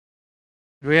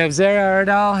We have Zara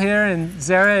Ardal here, and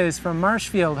Zara is from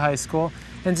Marshfield High School.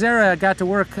 And Zara got to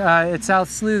work at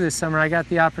South Slough this summer. I got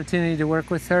the opportunity to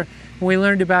work with her, and we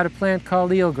learned about a plant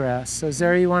called eelgrass. So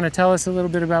Zara, you want to tell us a little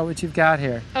bit about what you've got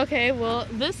here? Okay, well,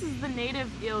 this is the native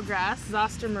eelgrass,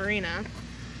 Zoster marina,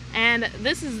 and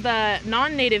this is the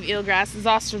non-native eelgrass,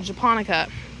 Zoster japonica.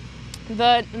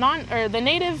 The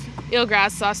native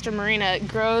eelgrass, Zoster marina,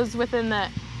 grows within the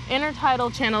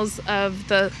intertidal channels of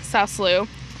the South Slough,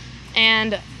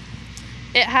 and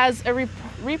it has a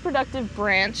reproductive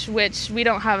branch, which we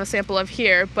don't have a sample of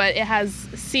here, but it has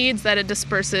seeds that it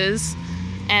disperses,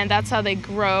 and that's how they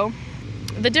grow.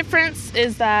 The difference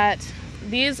is that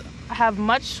these have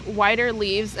much wider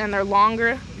leaves and they're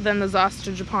longer than the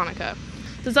Zoster japonica.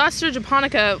 The Zoster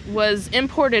japonica was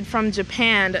imported from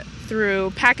Japan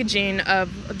through packaging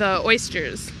of the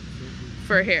oysters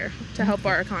for here to help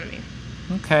our economy.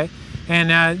 Okay. And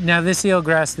now this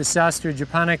eelgrass, the Zoster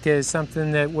japonica, is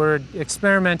something that we're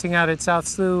experimenting out at South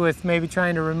Slough with, maybe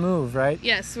trying to remove, right?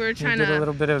 Yes, we're trying to... did a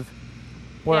little bit of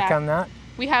work on that?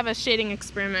 We have a shading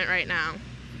experiment right now.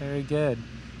 Very good.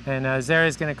 And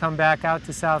Zara's going to come back out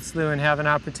to South Slough and have an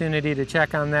opportunity to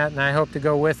check on that, and I hope to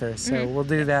go with her, so we'll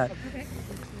do that. Okay.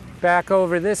 Back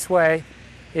over this way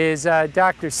is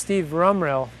Dr. Steve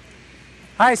Rumrill.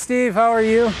 Hi Steve, how are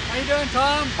you? How you doing,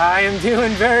 Tom? I am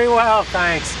doing very well,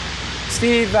 thanks.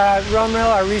 Steve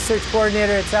Rumrill, our research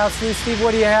coordinator at South Slough. Steve,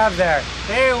 what do you have there?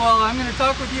 Hey, well, I'm going to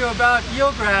talk with you about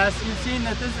eelgrass. You've seen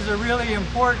that this is a really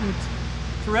important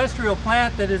terrestrial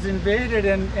plant that is invaded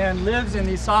and lives in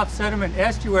these soft sediment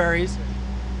estuaries.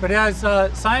 But as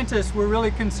scientists, we're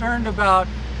really concerned about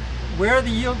where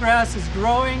the eelgrass is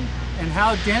growing and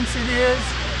how dense it is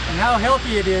and how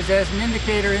healthy it is as an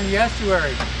indicator in the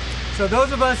estuary. So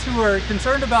those of us who are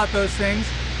concerned about those things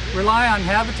rely on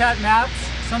habitat maps.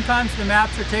 Sometimes the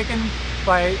maps are taken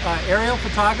by aerial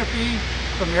photography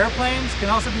from airplanes, can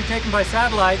also be taken by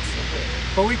satellites,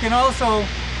 but we can also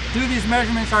do these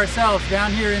measurements ourselves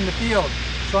down here in the field.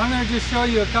 So I'm going to just show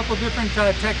you a couple different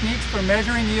techniques for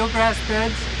measuring the eelgrass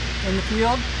beds in the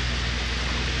field.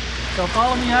 So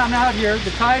follow me on out here.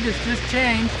 The tide has just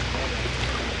changed.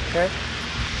 Okay.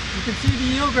 You can see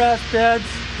the eelgrass beds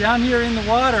down here in the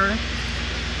water,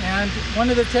 and one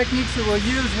of the techniques that we'll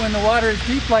use when the water is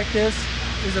deep like this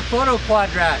is a photo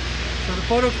quadrat. So the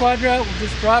photo quadrat will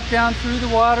just drop down through the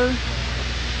water,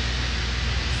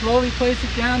 slowly place it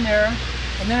down there,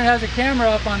 and then it has a camera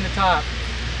up on the top.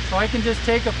 So I can just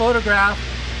take a photograph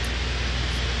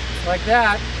like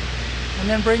that, and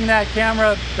then bring that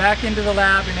camera back into the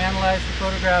lab and analyze the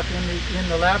photograph in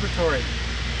the laboratory.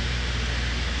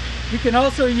 You can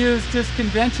also use just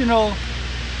conventional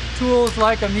tools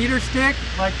like a meter stick,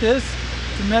 like this,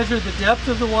 to measure the depth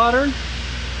of the water,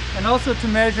 and also to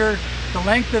measure the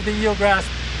length of the eelgrass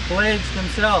blades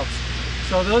themselves.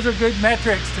 So those are good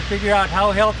metrics to figure out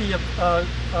how healthy a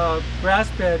grass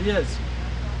bed is.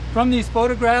 From these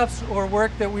photographs or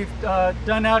work that we've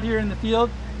done out here in the field,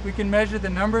 we can measure the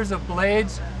numbers of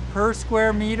blades per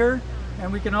square meter,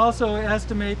 and we can also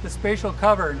estimate the spatial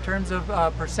cover in terms of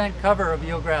percent cover of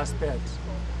eelgrass beds.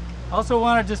 Also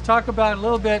want to just talk about a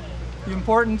little bit the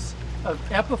importance of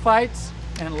epiphytes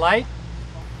and light.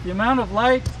 The amount of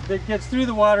light that gets through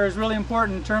the water is really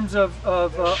important in terms of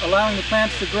allowing the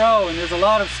plants to grow, and there's a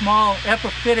lot of small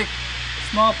epiphytic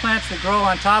small plants that grow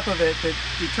on top of it that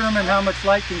determine how much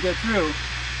light can get through.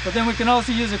 But then we can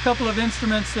also use a couple of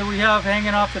instruments that we have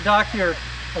hanging off the dock here.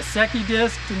 A Secchi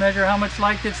disc to measure how much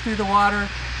light gets through the water,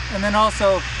 and then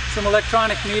also some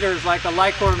electronic meters like a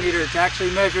Lycor meter to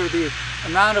actually measure the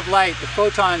amount of light, the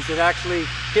photons that actually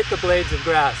hit the blades of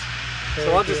grass.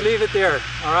 So I'll just leave it there,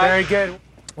 all right? Very good.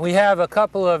 We have a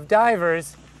couple of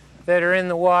divers that are in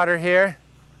the water here,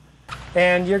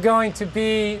 and you're going to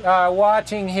be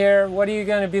watching here. What are you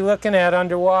going to be looking at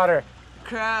underwater?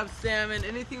 Crabs, salmon,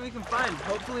 anything we can find.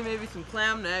 Hopefully maybe some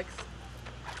clam necks.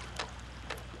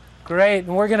 Great,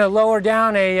 and we're going to lower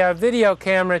down a video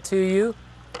camera to you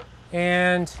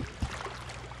and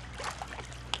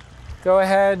go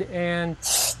ahead and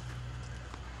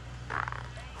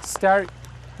start.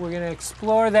 We're going to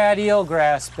explore that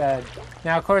eelgrass bed.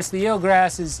 Now, of course, the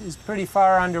eelgrass is pretty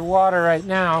far underwater right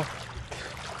now.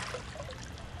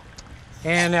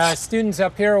 And students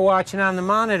up here are watching on the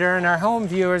monitor, and our home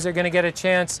viewers are going to get a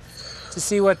chance to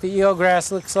see what the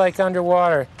eelgrass looks like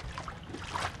underwater.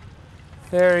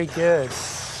 Very good.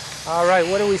 All right,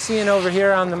 what are we seeing over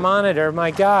here on the monitor? My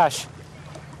gosh,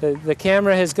 the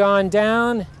camera has gone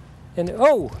down, and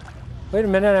oh, wait a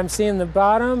minute, I'm seeing the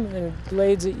bottom, and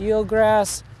blades of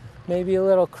eelgrass, maybe a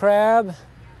little crab.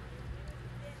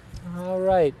 All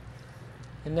right,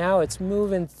 and now it's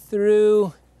moving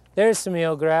through. There's some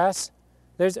eelgrass.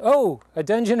 There's, oh, a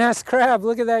Dungeness crab.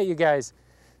 Look at that, you guys.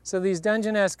 So these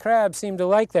Dungeness crabs seem to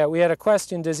like that. We had a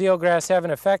question, does eelgrass have an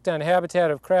effect on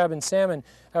habitat of crab and salmon?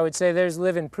 I would say there's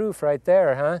living proof right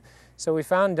there, huh? So we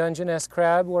found Dungeness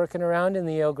crab working around in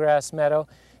the eelgrass meadow.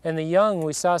 And the young,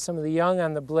 we saw some of the young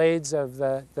on the blades of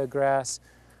the grass.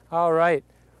 All right.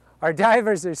 Our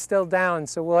divers are still down,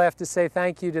 so we'll have to say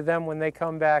thank you to them when they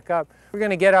come back up. We're going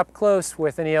to get up close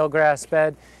with an eelgrass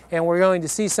bed, and we're going to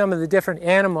see some of the different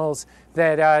animals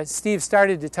that Steve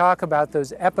started to talk about,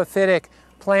 those epiphytic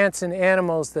plants and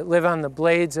animals that live on the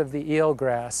blades of the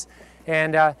eelgrass.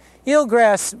 And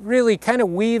eelgrass really kind of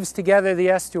weaves together the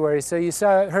estuary. So you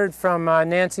heard from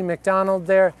Nancy McDonald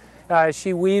there.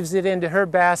 She weaves it into her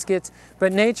baskets,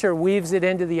 but nature weaves it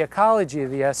into the ecology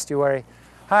of the estuary.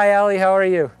 Hi, Allie, how are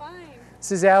you? Fine.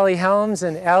 This is Allie Helms,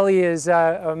 and Allie is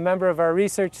a member of our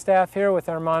research staff here with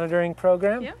our monitoring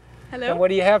program. Yep. Hello. And what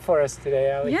do you have for us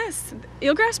today, Allie? Yes,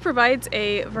 eelgrass provides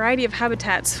a variety of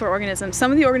habitats for organisms.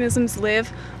 Some of the organisms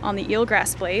live on the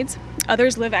eelgrass blades.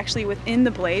 Others live actually within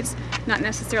the blades, not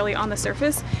necessarily on the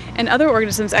surface. And other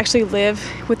organisms actually live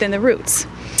within the roots.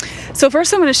 So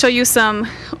first I'm going to show you some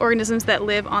organisms that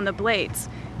live on the blades.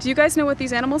 Do you guys know what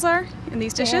these animals are in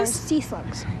these dishes? They're sea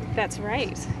slugs. That's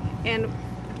right. And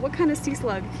what kind of sea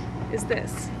slug is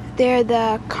this? They're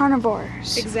the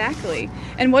carnivores. Exactly.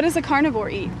 And what does a carnivore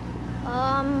eat?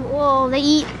 Well, they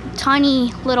eat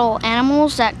tiny little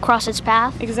animals that cross its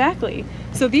path. Exactly.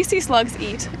 So these sea slugs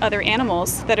eat other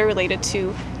animals that are related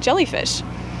to jellyfish.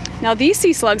 Now these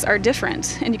sea slugs are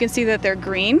different, and you can see that they're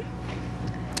green.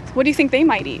 What do you think they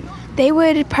might eat? They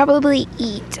would probably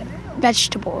eat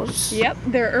vegetables. Yep,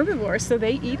 they're herbivores, so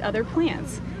they eat other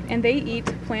plants. And they eat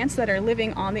plants that are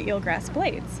living on the eelgrass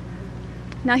blades.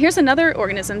 Now here's another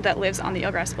organism that lives on the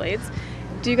eelgrass blades.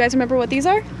 Do you guys remember what these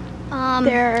are?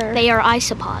 They are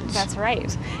isopods. That's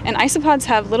right. And isopods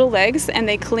have little legs, and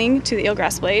they cling to the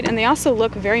eelgrass blade, and they also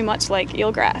look very much like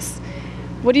eelgrass.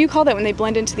 What do you call that when they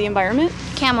blend into the environment?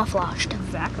 Camouflaged.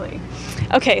 Exactly.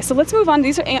 Okay, so let's move on.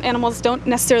 These are animals don't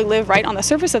necessarily live right on the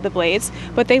surface of the blades,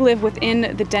 but they live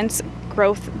within the dense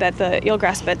growth that the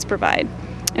eelgrass beds provide.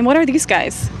 And what are these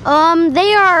guys?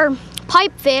 They are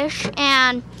pipefish,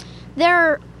 and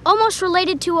they're almost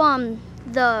related to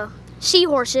the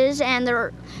seahorses, and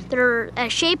they're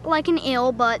shaped like an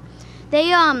eel, but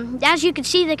they as you can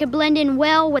see, they could blend in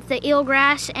well with the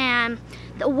eelgrass. And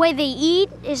the way they eat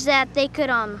is that they could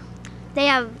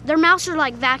their mouths are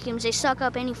like vacuums. They suck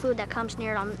up any food that comes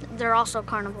near them. They're also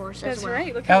carnivores as well. That's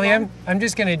right. Look how Allie, long- I'm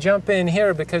just going to jump in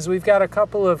here because we've got a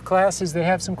couple of classes that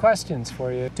have some questions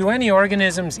for you. Do any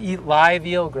organisms eat live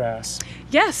eelgrass?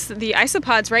 Yes, the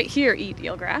isopods right here eat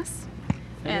eelgrass.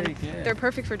 And Very good. they're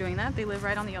perfect for doing that. They live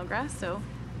right on the eelgrass, so.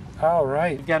 All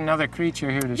right. We've got another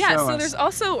creature here to Yeah, show so us. there's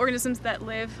also organisms that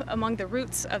live among the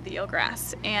roots of the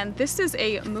eelgrass, and this is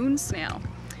a moon snail.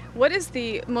 What is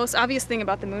the most obvious thing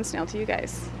about the moon snail to you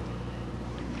guys?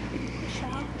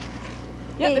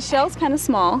 Yeah, the shell's kind of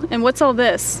small. And what's all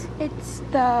this? It's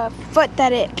the foot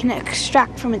that it can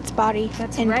extract from its body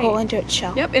and right. pull into its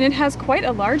shell. Yep, and it has quite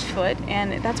a large foot,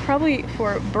 and that's probably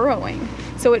for burrowing.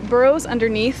 So it burrows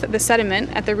underneath the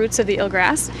sediment at the roots of the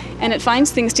eelgrass, and it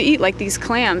finds things to eat like these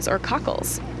clams or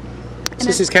cockles. So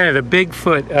this is kind of the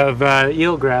Bigfoot of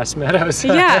eelgrass meadows.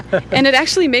 Yeah, and it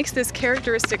actually makes this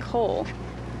characteristic hole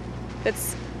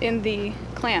that's in the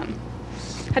clam.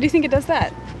 How do you think it does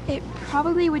that? It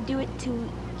probably would do it to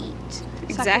eat.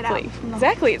 Exactly.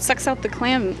 Exactly. It sucks out the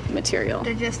clam material.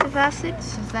 Digestive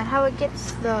acids? Is that how it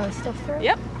gets the stuff through?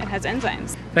 Yep, it has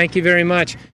enzymes. Thank you very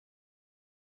much.